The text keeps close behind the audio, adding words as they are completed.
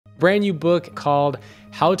brand new book called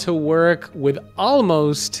How to Work with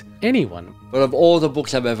Almost Anyone. But of all the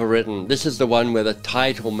books I've ever written, this is the one where the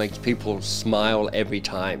title makes people smile every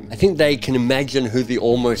time. I think they can imagine who the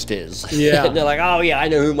almost is. Yeah. And they're like, oh yeah, I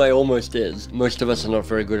know who my almost is. Most of us are not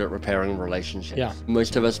very good at repairing relationships. Yeah.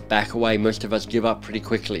 Most of us back away. Most of us give up pretty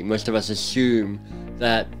quickly. Most of us assume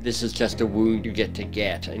that this is just a wound you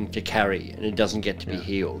get and to carry, and it doesn't get to be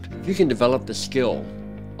healed. If you can develop the skill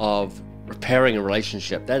of repairing a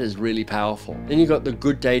relationship, that is really powerful. Then you got the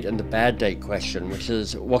good date and the bad date question, which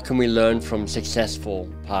is what can we learn from successful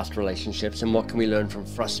past relationships and what can we learn from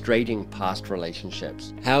frustrating past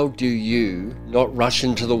relationships? How do you not rush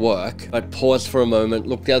into the work, but pause for a moment,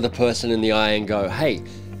 look the other person in the eye and go, hey,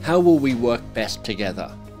 how will we work best together?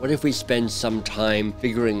 What if we spend some time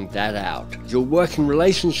figuring that out? Your work and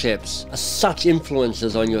relationships are such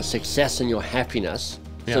influences on your success and your happiness.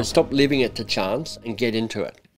 So stop leaving it to chance and get into it.